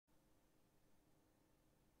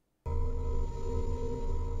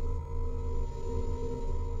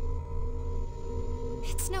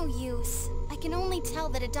It's no use. I can only tell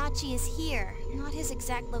that Adachi is here, not his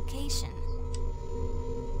exact location.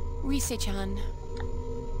 Rise-chan.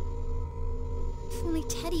 If only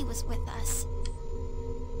Teddy was with us.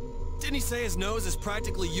 Didn't he say his nose is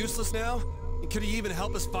practically useless now? And could he even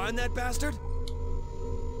help us find that bastard?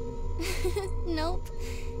 Nope.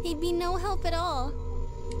 He'd be no help at all.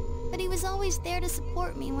 But he was always there to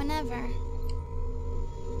support me whenever.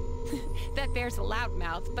 That bear's a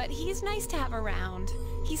loudmouth, but he's nice to have around.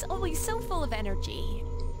 He's always so full of energy.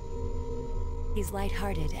 He's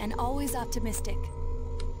lighthearted and always optimistic.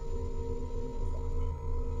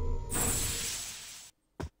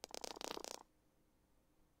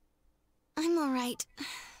 I'm alright.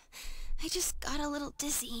 I just got a little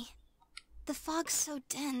dizzy. The fog's so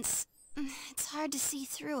dense, it's hard to see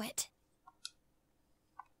through it.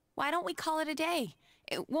 Why don't we call it a day?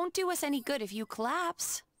 It won't do us any good if you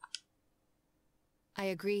collapse. I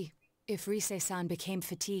agree. If Rise-san became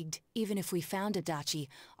fatigued, even if we found Adachi,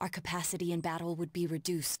 our capacity in battle would be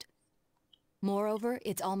reduced. Moreover,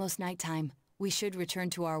 it's almost nighttime. We should return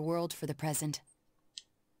to our world for the present.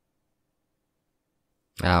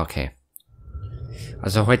 Ah, okay.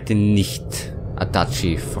 Also heute nicht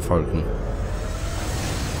Adachi verfolgen.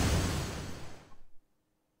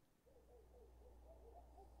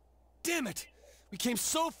 Damn it! We came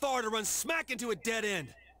so far to run smack into a dead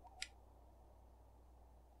end!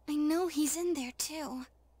 I know he's in there too.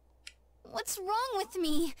 What's wrong with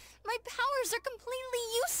me? My powers are completely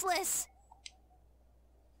useless.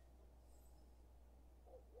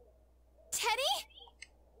 Teddy?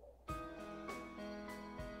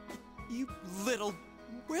 You little...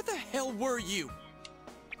 Where the hell were you?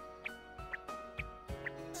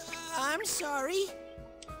 I'm sorry.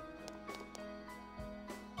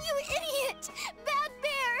 You idiot! Bad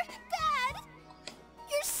bear! Bad!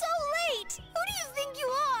 You're so late! Who do you think you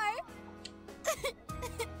are?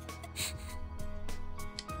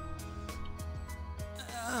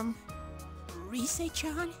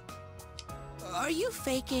 Rise-chan? Are you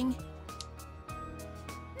faking?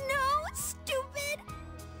 No, stupid!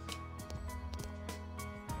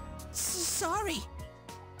 Sorry.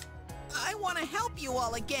 I want to help you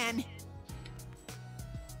all again.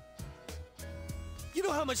 You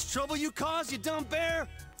know how much trouble you caused, you dumb bear?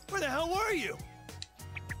 Where the hell were you?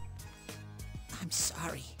 I'm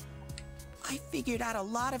sorry. I figured out a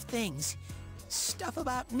lot of things. Stuff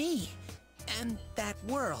about me and that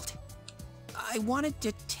world. I wanted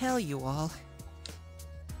to tell you all.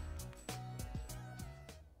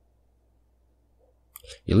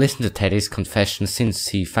 You listen to Teddy's confession since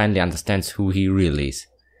he finally understands who he really is.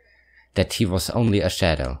 That he was only a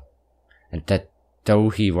shadow. And that though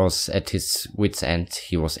he was at his wit's end,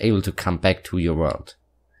 he was able to come back to your world.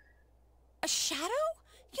 A shadow?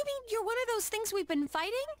 You mean you're one of those things we've been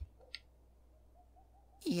fighting?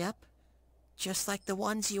 Yep. Just like the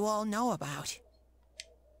ones you all know about.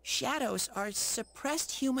 Shadows are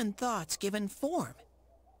suppressed human thoughts given form.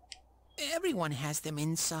 Everyone has them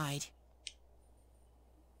inside.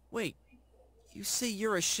 Wait, you say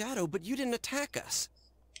you're a shadow, but you didn't attack us.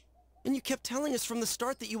 And you kept telling us from the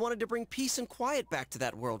start that you wanted to bring peace and quiet back to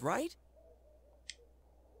that world, right?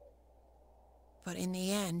 But in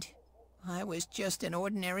the end, I was just an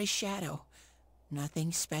ordinary shadow.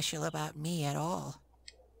 Nothing special about me at all.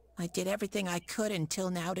 I did everything I could until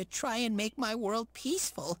now to try and make my world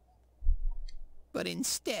peaceful. But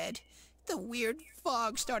instead, the weird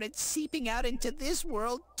fog started seeping out into this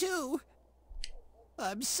world too.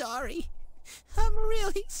 I'm sorry. I'm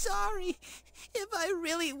really sorry. If I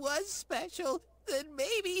really was special, then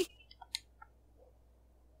maybe...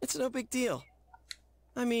 It's no big deal.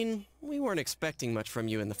 I mean, we weren't expecting much from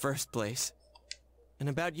you in the first place. And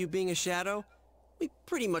about you being a shadow, we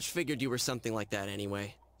pretty much figured you were something like that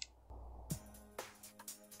anyway.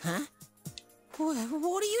 Huh?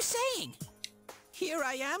 What are you saying? Here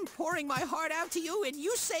I am pouring my heart out to you, and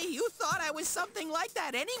you say you thought I was something like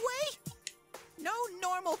that anyway? No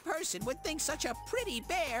normal person would think such a pretty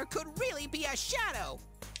bear could really be a shadow.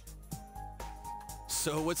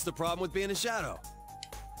 So what's the problem with being a shadow?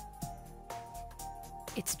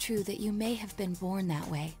 It's true that you may have been born that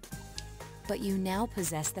way, but you now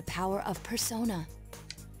possess the power of persona.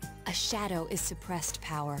 A shadow is suppressed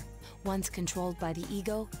power. Once controlled by the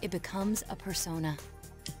ego, it becomes a persona.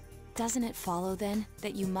 Doesn't it follow then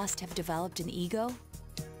that you must have developed an ego?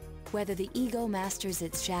 Whether the ego masters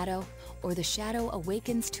its shadow or the shadow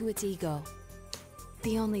awakens to its ego.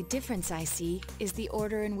 The only difference I see is the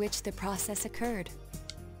order in which the process occurred.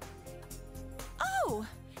 Oh!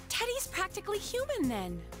 Teddy's practically human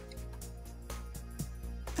then.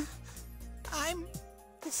 I'm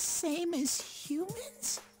the same as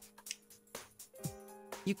humans?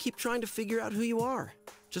 You keep trying to figure out who you are,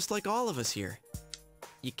 just like all of us here.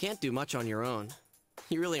 You can't do much on your own.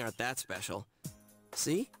 You really aren't that special.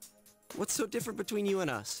 See? What's so different between you and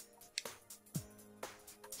us?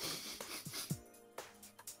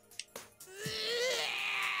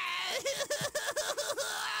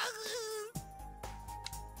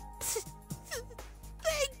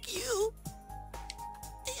 Thank you.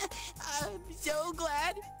 I'm so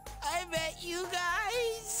glad I met you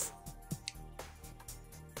guys.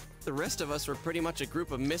 The rest of us were pretty much a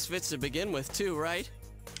group of misfits to begin with too, right?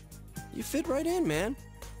 You fit right in, man.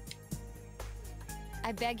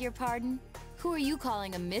 I beg your pardon? Who are you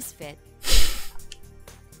calling a misfit? Isn't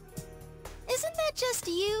that just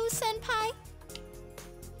you, Senpai?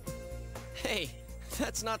 Hey,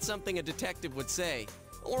 that's not something a detective would say.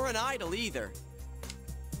 Or an idol either.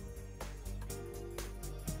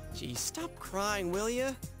 Gee, stop crying, will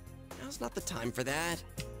ya? Now's not the time for that.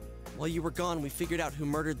 While you were gone, we figured out who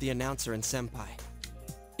murdered the announcer and Senpai.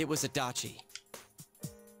 It was Adachi.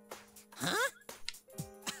 Huh?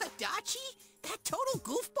 Adachi? That total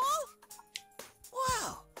goofball?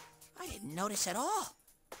 Wow, I didn't notice at all.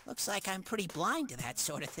 Looks like I'm pretty blind to that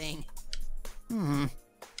sort of thing.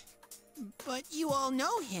 But you all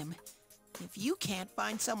know him. If you can't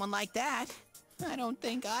find someone like that, I don't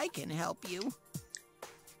think I can help you.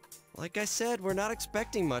 Like I said, we're not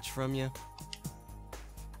expecting much from you.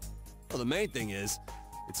 Well, the main thing is,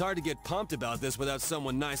 it's hard to get pumped about this without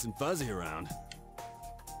someone nice and fuzzy around.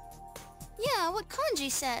 Yeah, what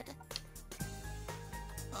Kanji said.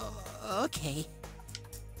 Okay.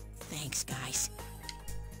 Thanks, guys.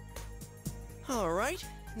 Alright,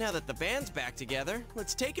 now that the band's back together,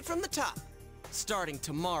 let's take it from the top. Starting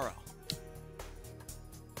tomorrow.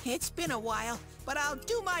 It's been a while, but I'll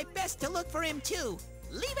do my best to look for him too.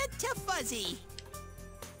 Leave it to Fuzzy.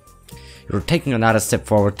 You're taking another step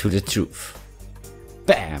forward to the truth.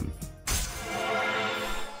 Bam!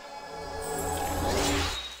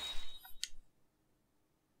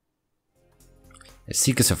 The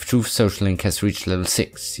Seekers of Truth social link has reached level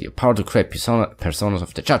 6. Your power to create personas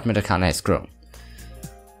of the Judgment Arcana has grown.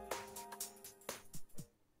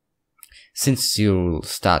 Since you'll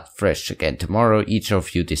start fresh again tomorrow, each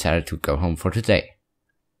of you decided to go home for today.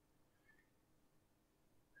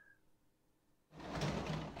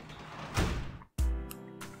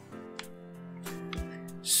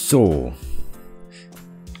 So.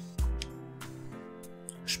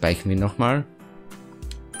 Speichern wir nochmal.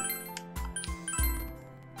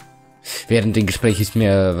 Während dem Gespräch ist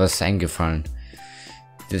mir was eingefallen.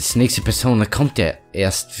 Das nächste Persona kommt ja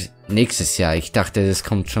erst nächstes Jahr. Ich dachte, das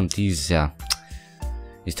kommt schon dieses Jahr.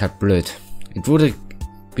 Ist halt blöd. It would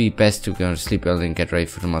be best to go to sleep early and get ready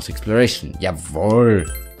for tomorrow's exploration. Jawohl!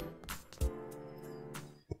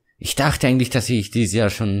 Ich dachte eigentlich, dass ich dieses Jahr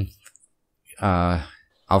schon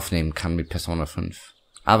aufnehmen kann mit Persona 5.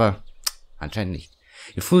 Aber anscheinend nicht.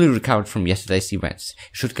 You fully recovered from yesterday's events.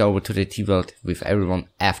 You should go over to the tea world with everyone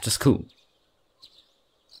after school.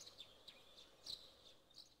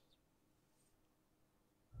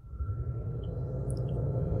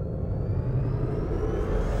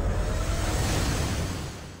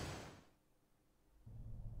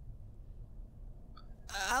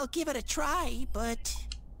 I'll give it a try, but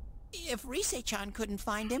if Rise-chan couldn't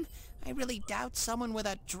find him, I really doubt someone with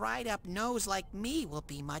a dried-up nose like me will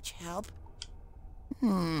be much help.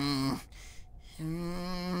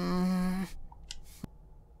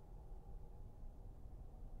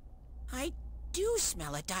 I do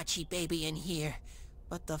smell Adachi baby in here,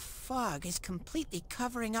 but the fog is completely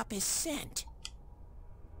covering up his scent.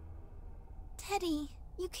 Teddy,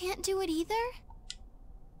 you can't do it either?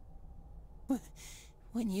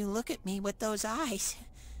 When you look at me with those eyes,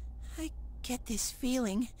 I get this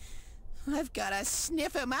feeling. I've gotta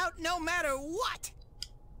sniff him out no matter what!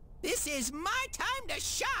 This is my time to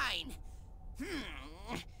shine!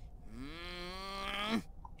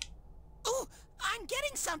 Ooh, I'm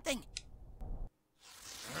getting something!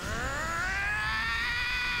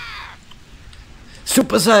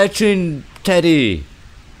 Super Saiyan Teddy!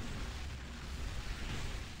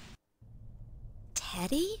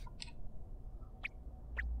 Teddy?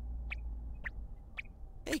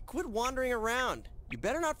 Hey, quit wandering around. You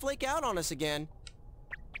better not flake out on us again.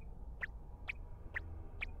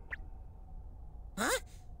 Huh?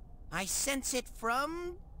 I sense it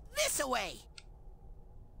from this away.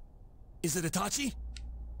 Is it Itachi?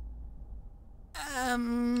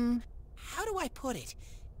 How do I put it?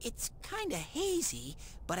 It's kinda hazy,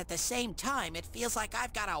 but at the same time, it feels like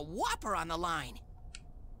I've got a whopper on the line.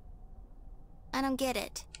 I don't get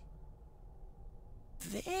it.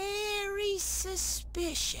 Very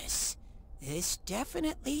suspicious. This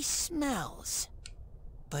definitely smells.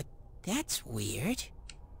 That's weird.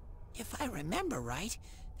 If I remember right,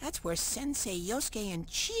 that's where Sensei, Yosuke, and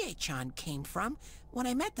Chie-chan came from when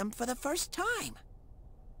I met them for the first time.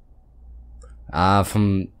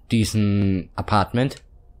 From diesen Apartment?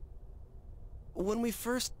 When we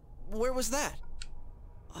first... Where was that?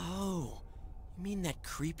 Oh, you mean that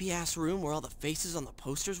creepy-ass room where all the faces on the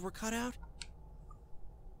posters were cut out?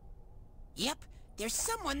 Yep, there's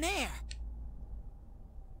someone there.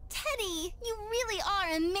 Teddy, you really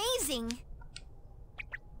are amazing.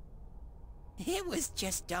 It was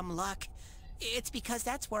just dumb luck. It's because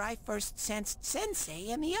that's where I first sensed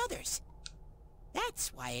Sensei and the others.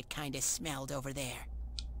 That's why it kinda smelled over there.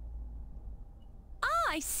 Ah,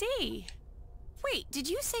 I see. Wait, did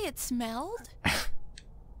you say it smelled?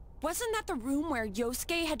 Wasn't that the room where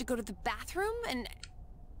Yosuke had to go to the bathroom and...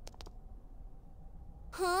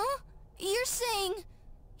 Huh? You're saying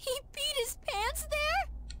he peed his pants there?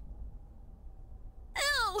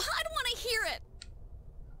 Ew, I don't want to hear it.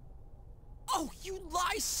 Oh, you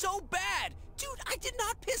lie so bad! Dude, I did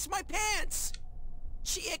not piss my pants!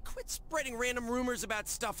 Chie, quit spreading random rumors about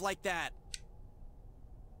stuff like that.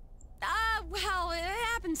 Well, it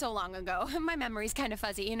happened so long ago. My memory's kind of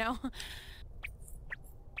fuzzy, you know?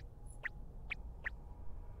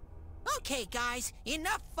 Okay, guys,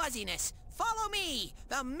 enough fuzziness. Follow me,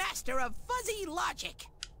 the master of fuzzy logic.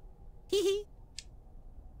 Hee hee.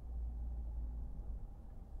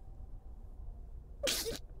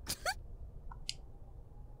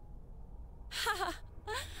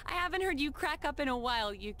 I haven't heard you crack up in a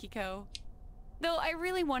while, Yukiko. Though I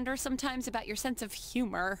really wonder sometimes about your sense of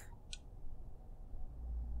humor.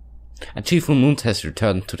 And Chief Moon has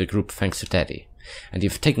returned to the group thanks to Teddy. And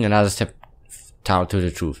you've taken another step to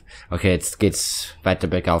the truth. Okay, jetzt geht's weiter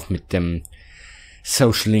bergauf mit dem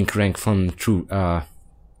Social Link Rank von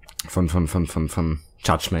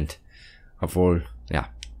Judgment. Obwohl, ja.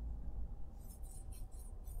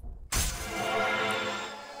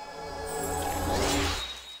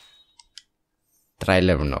 Drei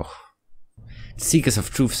Level noch. Seekers of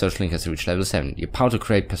Truth Social Link has reached level 7. Your power to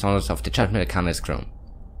create personas of the Judgment Arcana has grown.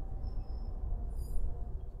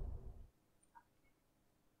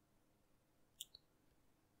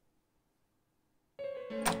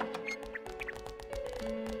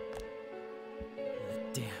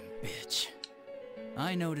 Damn bitch.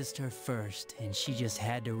 I noticed her first, and she just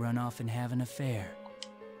had to run off and have an affair.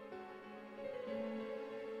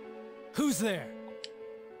 Who's there?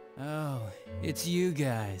 Oh, it's you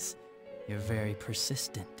guys. You're very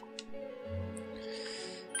persistent.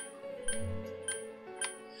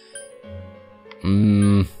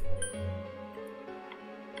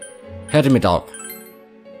 Hör damit auf.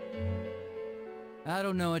 I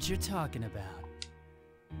don't know what you're talking about.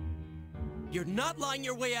 You're not lying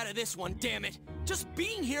your way out of this one, damn it! Just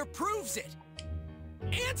being here proves it!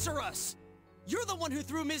 Answer us! You're the one who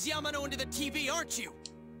threw Ms. Yamano into the TV, aren't you?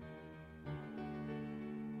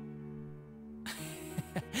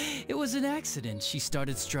 It was an accident. She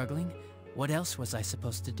started struggling. What else was I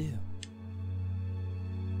supposed to do?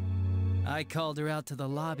 I called her out to the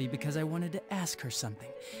lobby because I wanted to ask her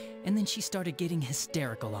something, and then she started getting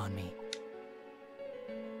hysterical on me.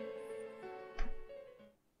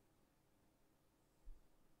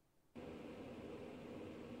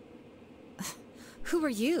 Who are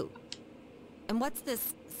you? And what's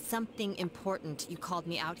this something important you called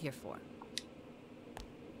me out here for?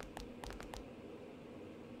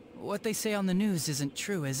 What they say on the news isn't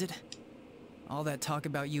true, is it? All that talk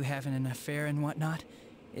about you having an affair and whatnot,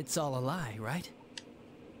 it's all a lie, right?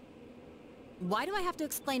 Why do I have to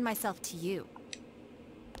explain myself to you?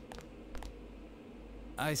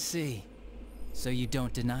 I see. So you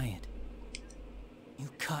don't deny it. You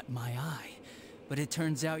caught my eye, but it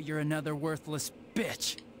turns out you're another worthless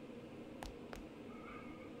bitch.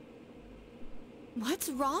 What's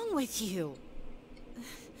wrong with you?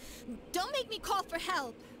 Don't make me call for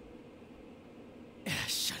help.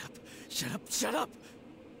 Shut up, shut up, shut up!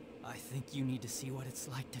 I think you need to see what it's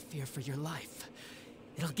like to fear for your life.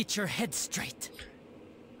 It'll get your head straight.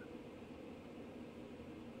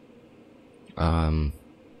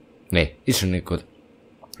 Nee, ist schon nicht gut.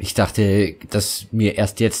 Ich dachte, dass mir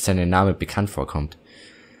erst jetzt sein Name bekannt vorkommt.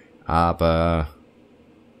 Aber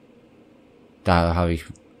da habe ich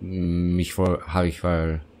mich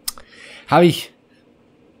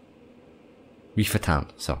vertan.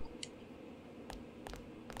 So.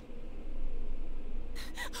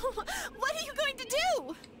 What are you going to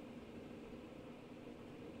do?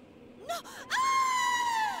 No!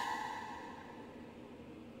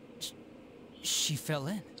 She fell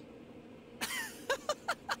in.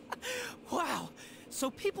 Wow! So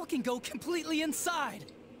people can go completely inside!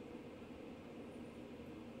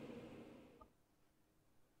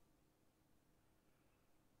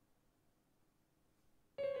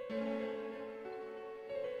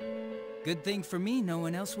 Good thing for me, no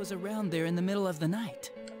one else was around there in the middle of the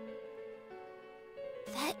night.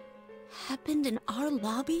 That happened in our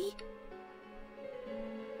lobby?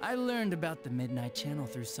 I learned about the Midnight Channel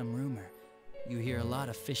through some rumor. You hear a lot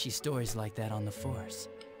of fishy stories like that on the force.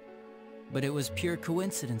 But it was pure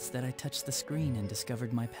coincidence that I touched the screen and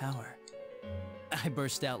discovered my power. I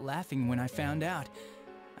burst out laughing when I found out.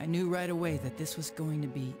 I knew right away that this was going to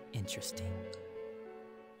be interesting.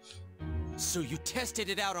 So you tested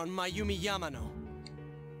it out on Mayumi Yamano?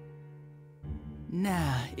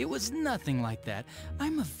 Nah, it was nothing like that.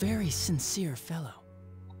 I'm a very sincere fellow.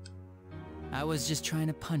 I was just trying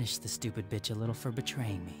to punish the stupid bitch a little for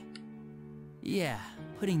betraying me. Yeah,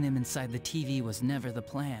 putting them inside the TV was never the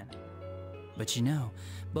plan. But you know,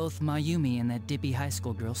 both Mayumi and that dippy high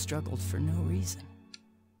school girl struggled for no reason.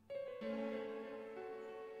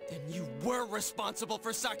 Then you were responsible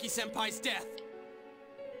for Saki-senpai's death!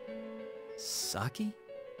 Saki?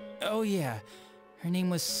 Oh yeah, her name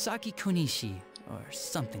was Saki Konishi, or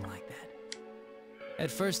something like that.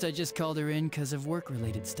 At first I just called her in because of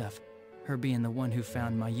work-related stuff, her being the one who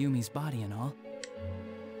found Mayumi's body and all.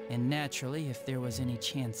 And naturally, if there was any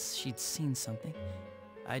chance she'd seen something,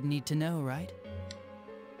 I'd need to know, right?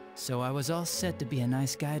 So I was all set to be a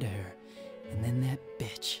nice guy to her, and then that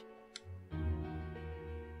bitch.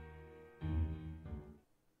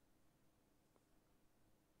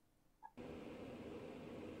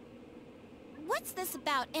 What's this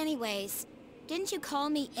about anyways? Didn't you call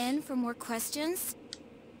me in for more questions?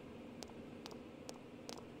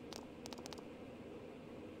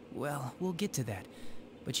 Well, we'll get to that.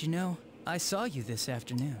 But you know, I saw you this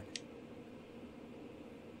afternoon.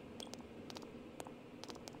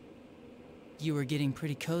 You were getting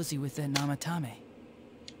pretty cozy with that Namatame.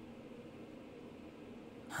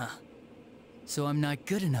 Huh. So I'm not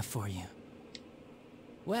good enough for you.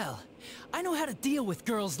 Well, I know how to deal with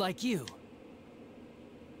girls like you.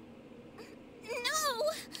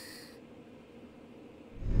 No!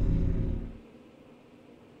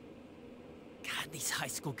 God, these high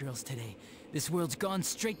school girls today. This world's gone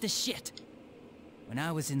straight to shit. When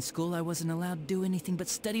I was in school, I wasn't allowed to do anything but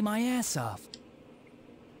study my ass off.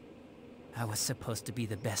 I was supposed to be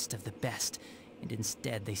the best of the best, and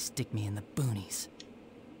instead they stick me in the boonies.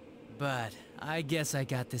 But I guess I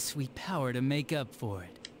got the sweet power to make up for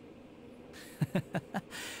it.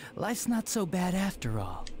 Life's not so bad after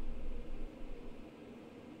all.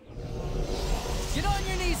 Get on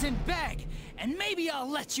your knees and beg, and maybe I'll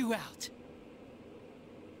let you out.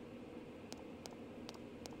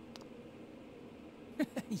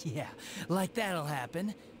 Yeah, like that'll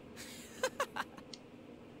happen.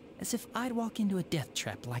 As if I'd walk into a death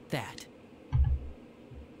trap like that.